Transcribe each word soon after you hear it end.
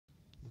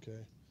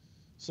Okay,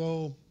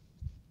 so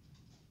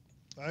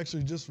I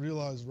actually just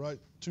realized right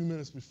 2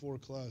 minutes before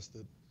class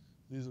that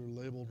these are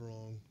labeled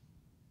wrong.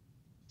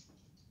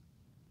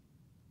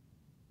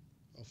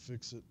 I'll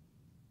fix it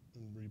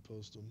and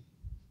repost them.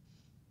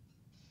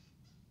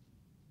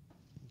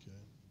 Okay.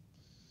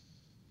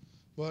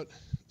 But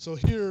so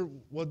here,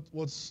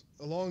 what's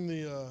along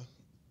the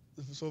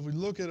so if we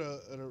look at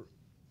a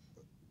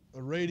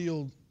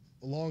radial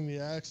along the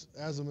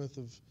azimuth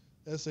of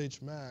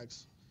SH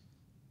max,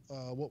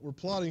 what we're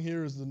plotting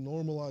here is the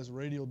normalized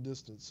radial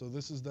distance. So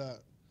this is that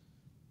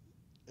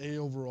A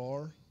over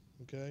R,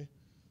 okay?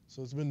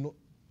 So it's been,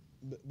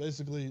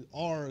 basically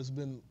R has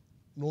been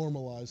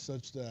normalized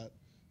such that,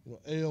 you know,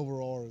 A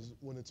over R is,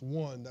 when it's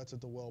 1, that's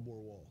at the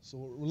wellbore wall. So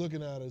what we're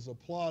looking at is a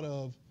plot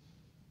of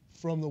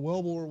from the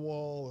wellbore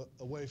wall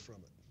away from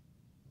it,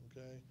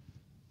 okay?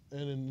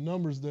 And in the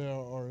numbers there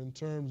are in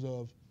terms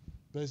of,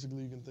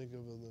 basically you can think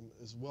of them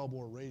as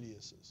wellbore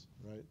radiuses,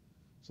 right?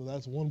 So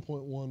that's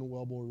 1.1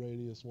 wellbore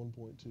radius,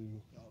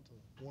 1.2 out to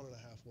 1.5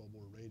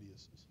 wellbore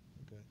radiuses,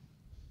 okay?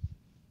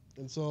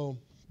 And so,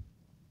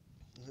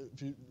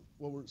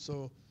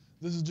 so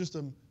this is just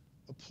a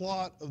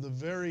plot of the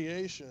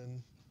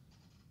variation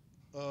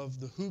of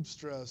the hoop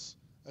stress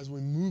as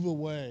we move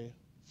away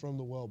from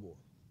the wellbore,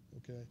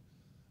 okay?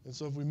 And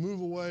so if we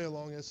move away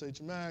along SH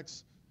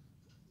max,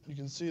 you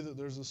can see that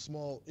there's a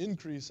small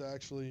increase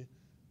actually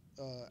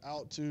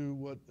out to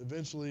what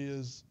eventually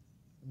is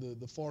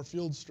the far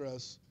field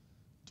stress,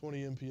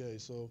 20 MPa.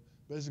 So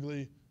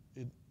basically,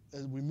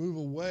 as we move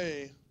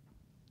away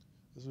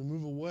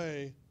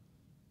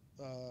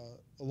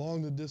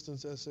along the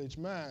distance SH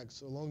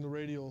max, along the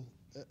radial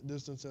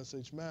distance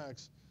SH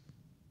max,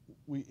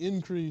 we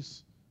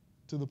increase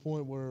to the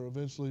point where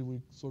eventually we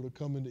sort of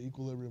come into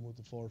equilibrium with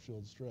the far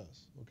field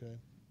stress, okay?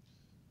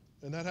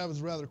 And that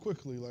happens rather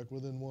quickly, like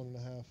within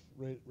 1.5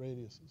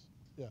 radiuses.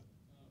 Yeah?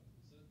 Is that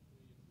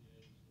 20 MPa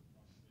just an approximation, or does it actually go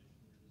back down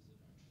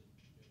because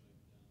the figure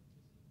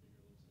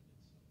looks like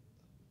it's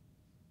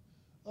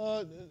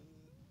somewhere?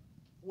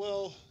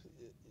 Well,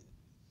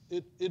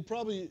 it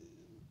probably,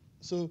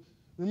 so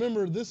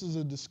remember this is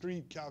a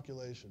discrete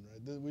calculation,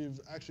 right? That we've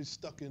actually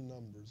stuck in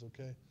numbers,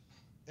 okay?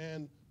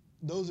 And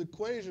those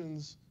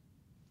equations,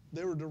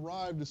 they were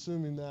derived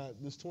assuming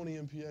that this 20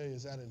 MPa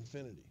is at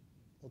infinity,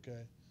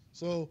 okay?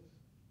 So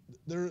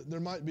there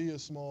might be a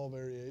small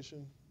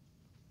variation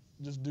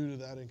just due to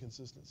that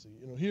inconsistency.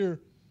 You know,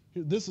 here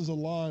this is a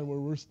line where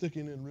we're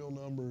sticking in real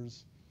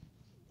numbers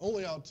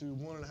only out to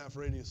 1.5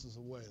 radiuses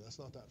away. That's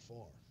not that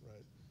far,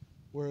 right?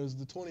 Whereas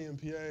the 20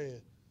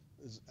 MPa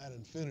is at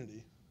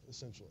infinity,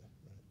 essentially,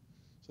 right?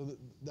 So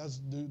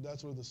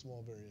that's where the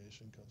small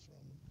variation comes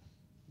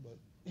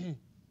from.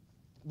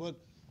 But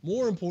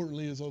more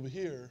importantly is over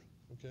here,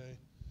 okay,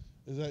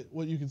 is that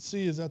what you can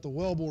see is at the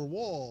wellbore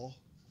wall,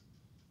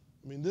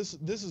 I mean, this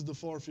is the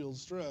far field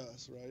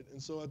stress, right?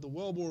 And so at the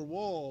wellbore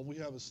wall, we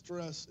have a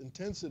stress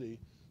intensity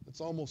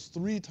that's almost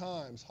 3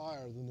 times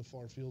higher than the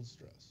far field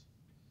stress.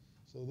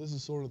 So this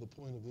is sort of the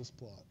point of this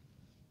plot,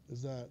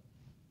 is that,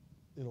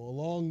 you know,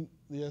 along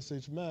the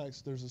SH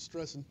max, there's a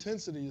stress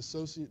intensity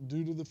associated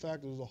due to the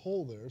fact there's a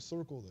hole there, a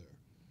circle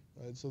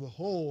there, right? So the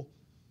hole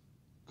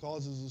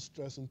causes a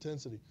stress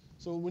intensity.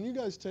 So when you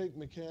guys take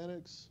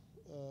mechanics,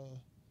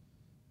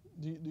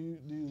 do you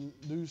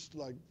do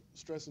like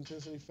stress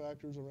intensity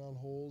factors around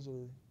holes,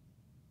 or?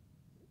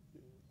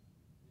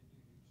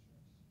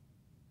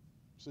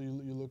 So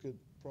you look at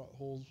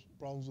holes,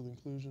 problems with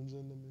inclusions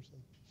in them or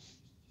something? Just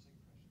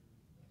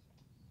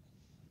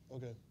like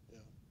pressure. Okay, yeah.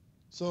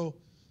 So,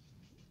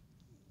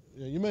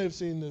 yeah, you may have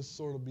seen this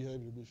sort of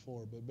behavior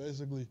before, but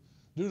basically,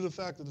 due to the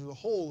fact that there's a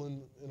hole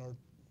in our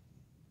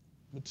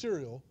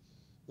material,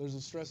 there's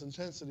a stress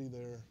intensity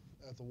there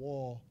at the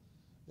wall.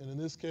 And in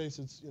this case,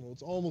 it's, you know,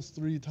 it's almost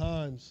 3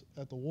 times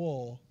at the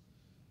wall,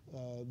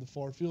 the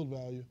far field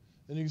value.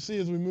 And you can see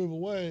as we move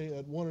away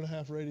at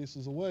 1.5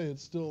 radiuses away,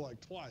 it's still like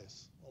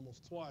twice,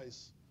 almost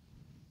twice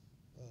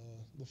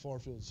the far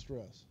field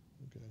stress,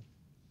 okay?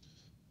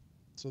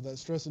 So that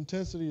stress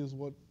intensity is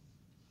what,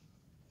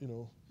 you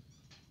know,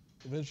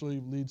 eventually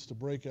leads to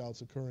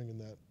breakouts occurring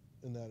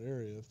in that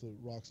area if the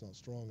rock's not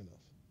strong enough.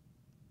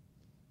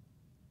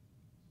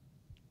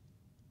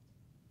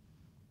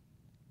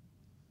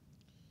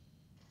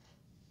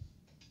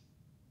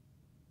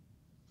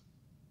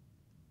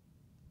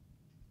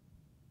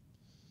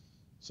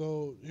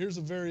 So here's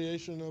a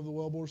variation of the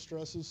wellbore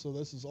stresses. So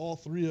this is all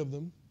 3 of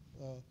them,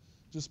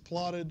 just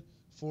plotted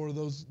for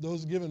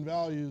those given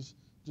values,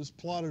 just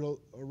plotted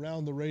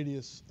around the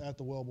radius at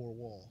the wellbore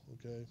wall,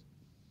 okay?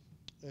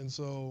 And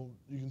so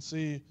you can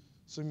see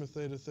sigma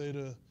theta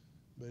theta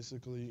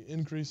basically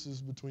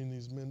increases between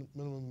these minimum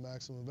and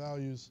maximum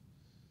values,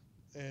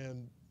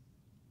 and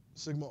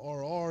sigma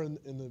RR,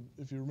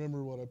 if you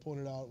remember what I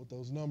pointed out with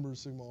those numbers,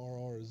 sigma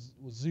RR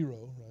was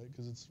 0, right?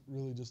 Because it's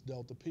really just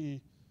delta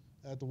P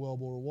at the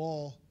wellbore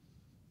wall,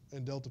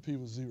 and delta P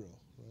was 0,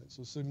 right?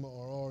 So sigma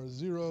RR is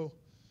 0,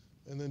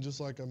 and then just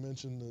like I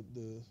mentioned,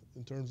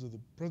 in terms of the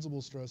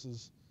principal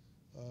stresses,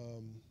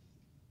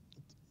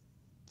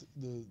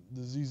 the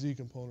ZZ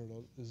component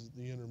is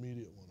the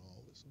intermediate one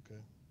always,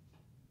 okay?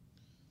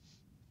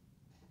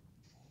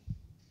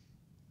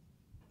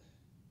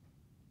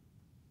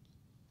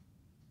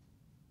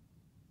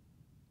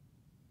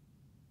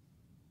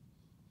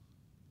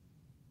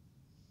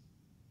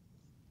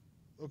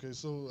 Okay,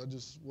 so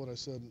what I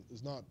said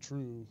is not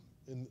true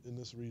in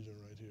this region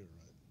right here,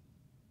 right?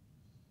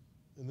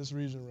 In this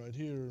region right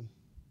here,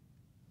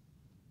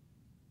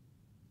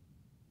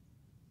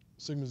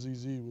 sigma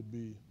ZZ would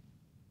be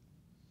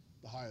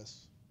the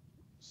highest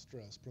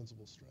stress,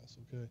 principal stress,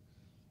 okay?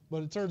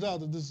 But it turns out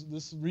that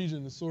this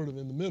region is sort of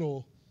in the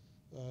middle.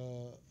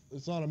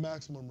 It's not a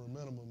maximum or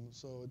minimum,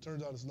 so it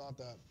turns out it's not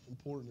that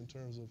important in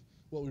terms of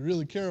what we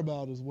really care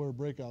about is where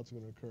breakouts are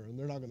going to occur, and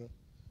they're not going to,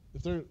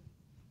 if they're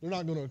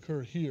not going to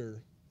occur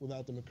here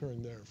without them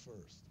occurring there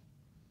first,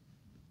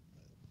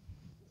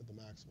 right, at the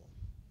maximum.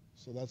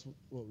 So that's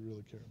what we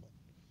really care about.